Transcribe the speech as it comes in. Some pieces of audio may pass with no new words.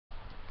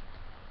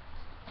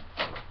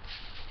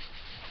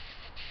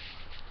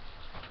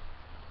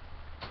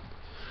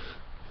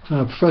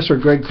Professor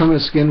Greg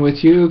Clements again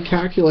with you,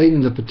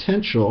 calculating the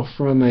potential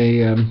from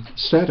a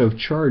set of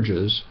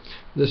charges.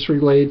 This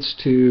relates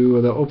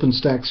to the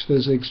OpenStax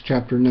Physics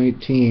Chapter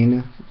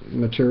 19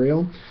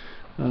 material.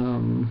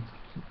 And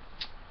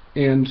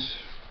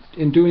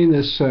in doing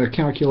this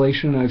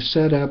calculation, I've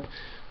set up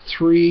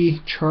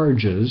three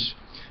charges.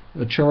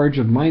 A charge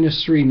of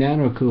 -3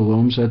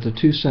 nanocoulombs at the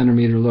 2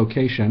 centimeter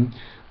location,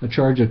 a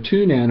charge of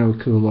 2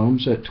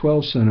 nanocoulombs at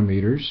 12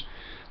 centimeters,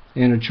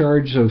 and a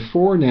charge of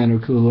 4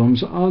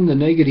 nanocoulombs on the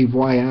negative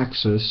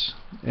y-axis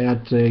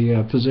at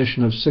a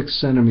position of 6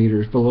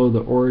 centimeters below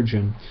the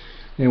origin.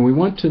 And we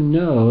want to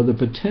know the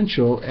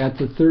potential at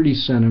the 30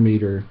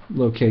 centimeter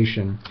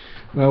location.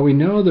 Well, we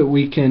know that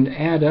we can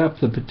add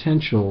up the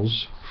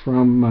potentials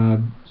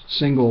from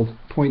single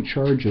point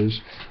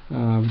charges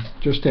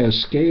just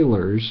as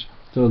scalars.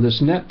 So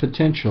this net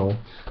potential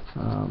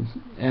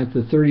at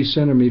the 30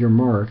 centimeter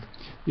mark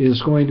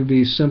is going to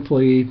be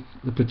simply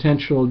the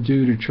potential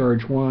due to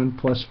charge 1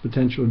 plus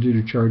potential due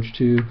to charge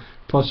 2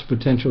 plus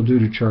potential due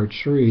to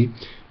charge 3.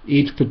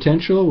 Each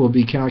potential will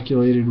be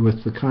calculated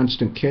with the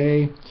constant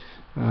K,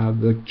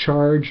 the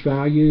charge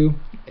value,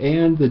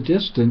 and the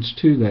distance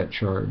to that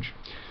charge.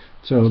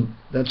 So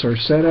that's our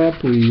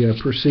setup. We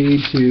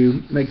proceed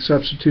to make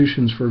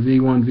substitutions for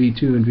V1,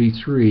 V2, and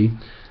V3,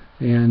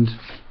 and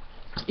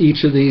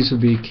each of these will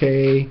be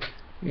K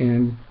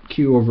and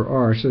Q over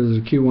R. So there's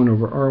a Q1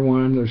 over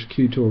R1, there's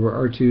Q2 over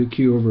R2,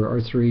 Q over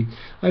R3.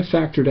 I've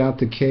factored out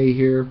the K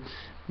here,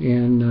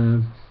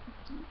 and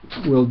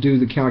we'll do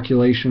the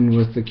calculation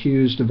with the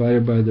Q's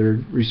divided by their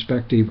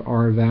respective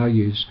R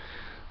values.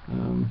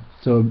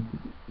 So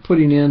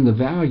putting in the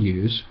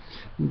values,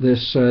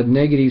 this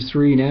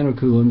 -3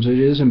 nanocoulombs, it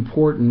is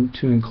important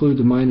to include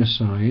the minus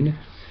sign.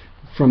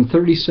 From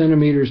 30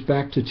 centimeters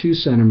back to 2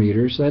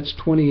 centimeters, that's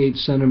 28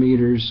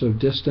 centimeters of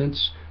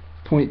distance.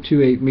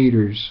 0.28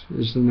 meters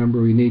is the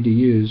number we need to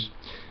use.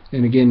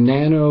 And again,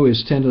 nano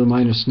is 10 to the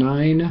minus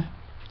 9,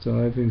 so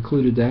I've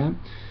included that.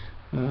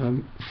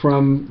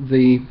 For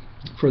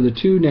the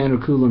 2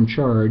 nanocoulomb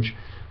charge,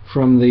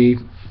 from the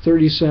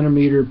 30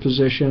 centimeter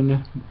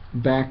position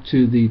back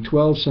to the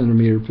 12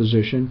 centimeter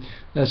position,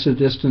 that's a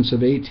distance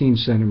of 18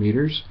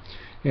 centimeters.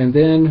 And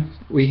then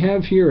we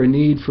have here a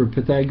need for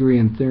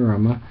Pythagorean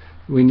theorem.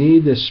 We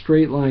need this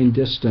straight line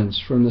distance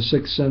from the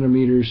 6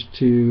 centimeters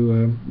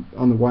to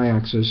on the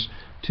y-axis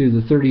to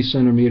the 30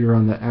 centimeter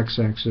on the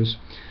x-axis.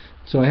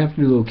 So I have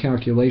to do a little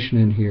calculation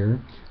in here.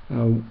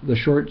 The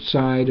short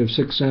side of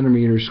 6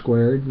 centimeters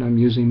squared, and I'm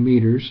using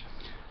meters,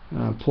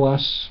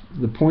 plus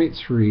the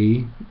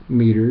 0.3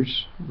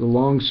 meters, the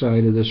long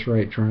side of this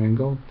right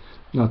triangle.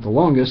 Not the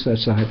longest,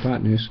 that's the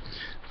hypotenuse.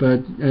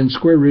 But and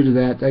square root of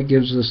that, that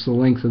gives us the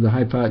length of the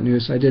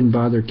hypotenuse. I didn't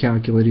bother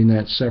calculating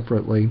that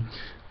separately.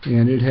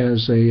 And it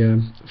has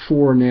a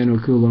 4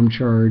 nanocoulomb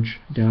charge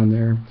down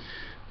there.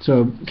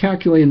 So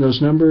calculating those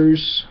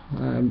numbers,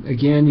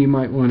 again, you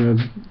might want to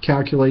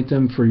calculate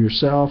them for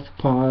yourself,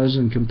 pause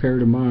and compare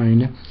to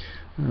mine.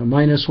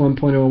 Minus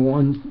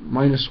 1.01,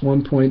 minus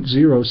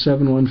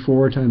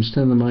 1.0714 times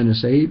 10 to the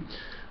minus 8,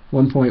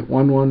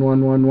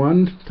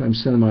 1.11111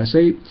 times 10 to the minus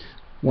 8,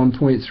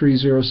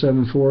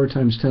 1.3074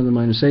 times 10 to the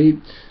minus 8.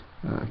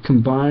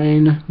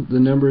 Combine the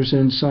numbers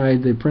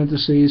inside the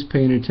parentheses,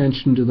 paying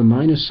attention to the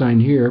minus sign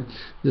here.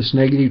 This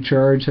negative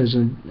charge has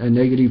a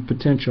negative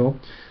potential,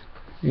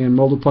 and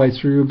multiply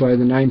through by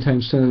the 9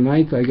 times 10 to the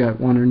 9th. I got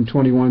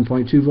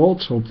 121.2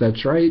 volts. Hope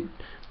that's right.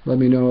 Let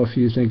me know if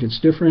you think it's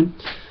different.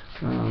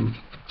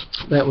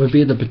 That would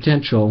be the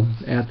potential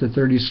at the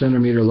 30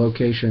 centimeter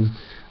location.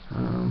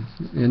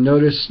 And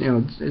notice,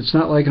 it's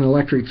not like an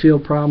electric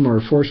field problem or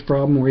a force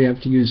problem where you have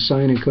to use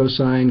sine and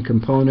cosine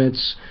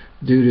components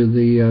due to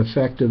the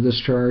effect of this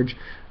charge.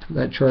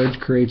 That charge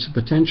creates a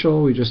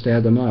potential. We just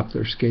add them up.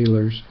 They're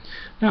scalars.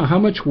 Now, how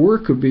much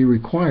work would be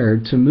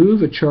required to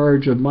move a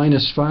charge of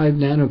 -5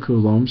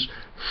 nanocoulombs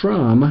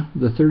from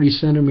the 30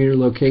 centimeter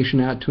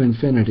location out to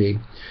infinity?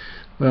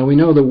 Well, we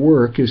know the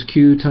work is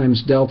Q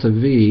times delta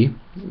V,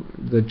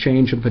 the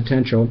change in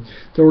potential.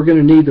 So we're going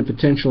to need the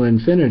potential at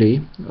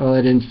infinity. Well,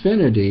 at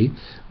infinity,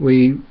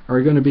 we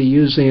are going to be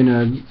using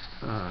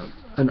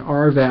an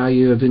R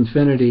value of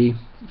infinity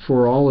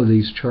for all of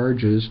these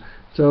charges.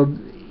 So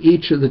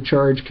each of the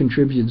charge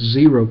contributes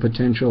 0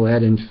 potential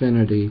at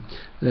infinity.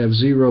 They have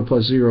 0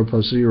 plus 0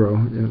 plus 0.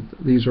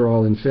 These are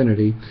all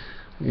infinity.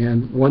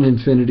 And one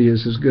infinity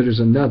is as good as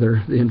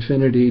another. The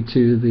infinity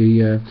to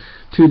the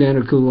 2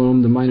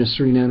 nanocoulomb, the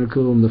 -3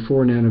 nanocoulomb, the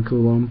 4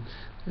 nanocoulomb,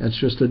 that's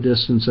just a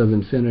distance of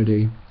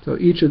infinity. So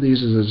each of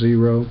these is a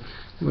 0.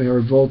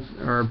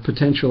 Our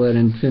potential at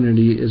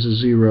infinity is a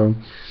 0.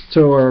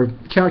 So our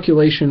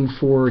calculation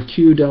for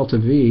Q delta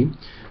V,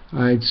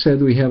 I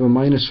said we have a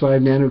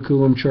 -5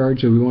 nanocoulomb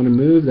charge that we want to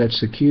move. That's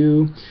the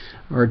Q.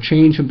 Our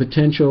change in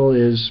potential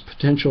is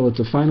potential at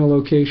the final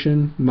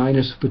location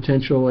minus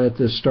potential at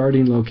the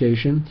starting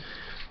location.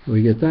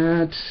 We get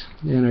that,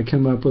 and I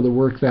come up with a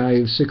work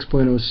value of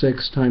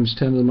 6.06 times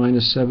 10 to the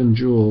minus 7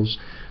 joules.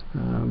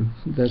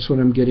 That's what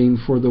I'm getting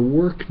for the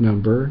work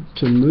number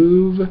to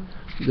move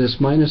this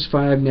minus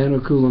 5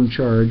 nanocoulomb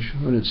charge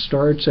when it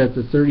starts at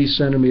the 30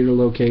 centimeter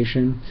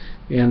location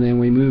and then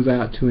we move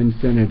out to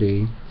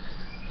infinity.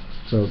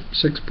 So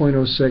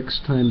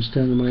 6.06 times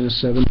 10 to the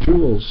minus 7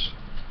 joules.